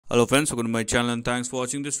Hello friends, welcome to my channel and thanks for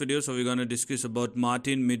watching this video. So we're going to discuss about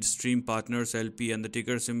Martin Midstream Partners LP and the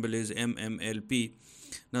ticker symbol is Mmlp.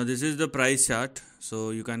 Now this is the price chart. So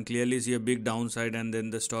you can clearly see a big downside and then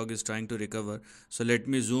the stock is trying to recover. So let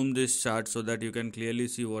me zoom this chart so that you can clearly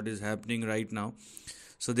see what is happening right now.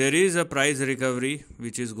 So there is a price recovery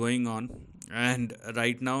which is going on, and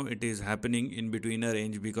right now it is happening in between a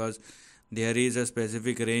range because there is a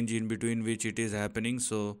specific range in between which it is happening.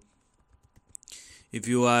 So if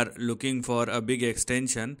you are looking for a big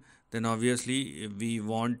extension, then obviously we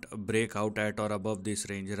want a breakout at or above this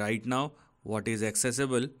range. Right now what is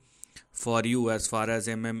accessible for you as far as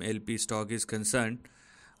Mmlp stock is concerned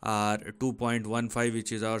are 2.15,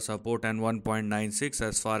 which is our support, and 1.96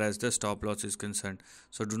 as far as the stop loss is concerned.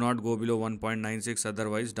 So do not go below 1.96,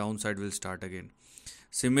 otherwise downside will start again.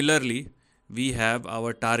 Similarly, we have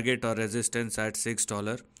our target or resistance at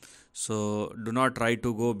 $6. So do not try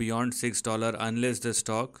to go beyond $6 unless the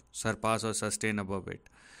stock surpass or sustain above it.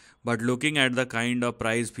 But looking at the kind of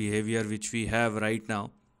price behavior which we have right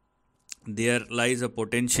now, there lies a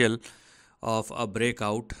potential of a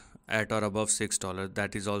breakout at or above $6.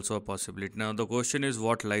 That is also a possibility. Now the question is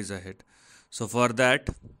what lies ahead. So for that,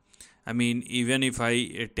 even if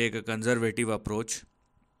I take a conservative approach,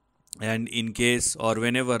 and in case or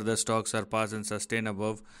whenever the stock surpass and sustain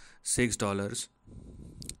above $6,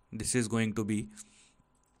 this is going to be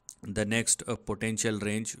the next potential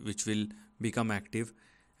range which will become active.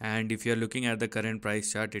 And if you are looking at the current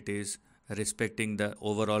price chart, it is respecting the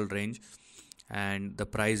overall range, and the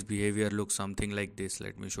price behavior looks something like this.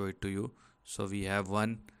 Let me show it to you. So we have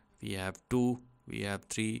 1, we have 2, we have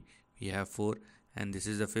 3, we have 4, and this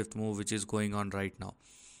is the fifth move which is going on right now.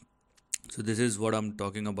 So this is what I'm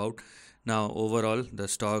talking about. Now overall the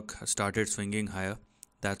stock started swinging higher.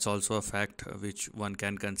 That's also a fact which one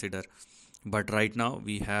can consider. But right now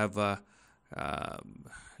we have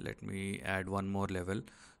let me add one more level.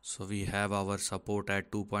 So we have our support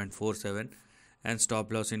at 2.47 and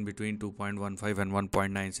stop loss in between 2.15 and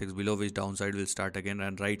 1.96, below which downside will start again.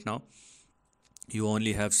 And right now you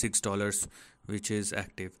only have $6 which is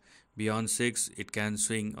active. Beyond 6 it can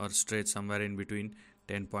swing or stretch somewhere in between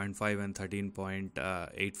 10.5 and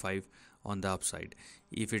 13.85 on the upside.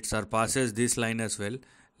 If it surpasses this line as well,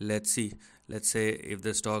 let's say if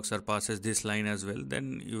the stock surpasses this line as well,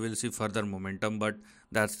 then you will see further momentum, but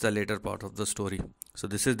that's the later part of the story. So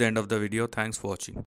this is the end of the video. Thanks for watching.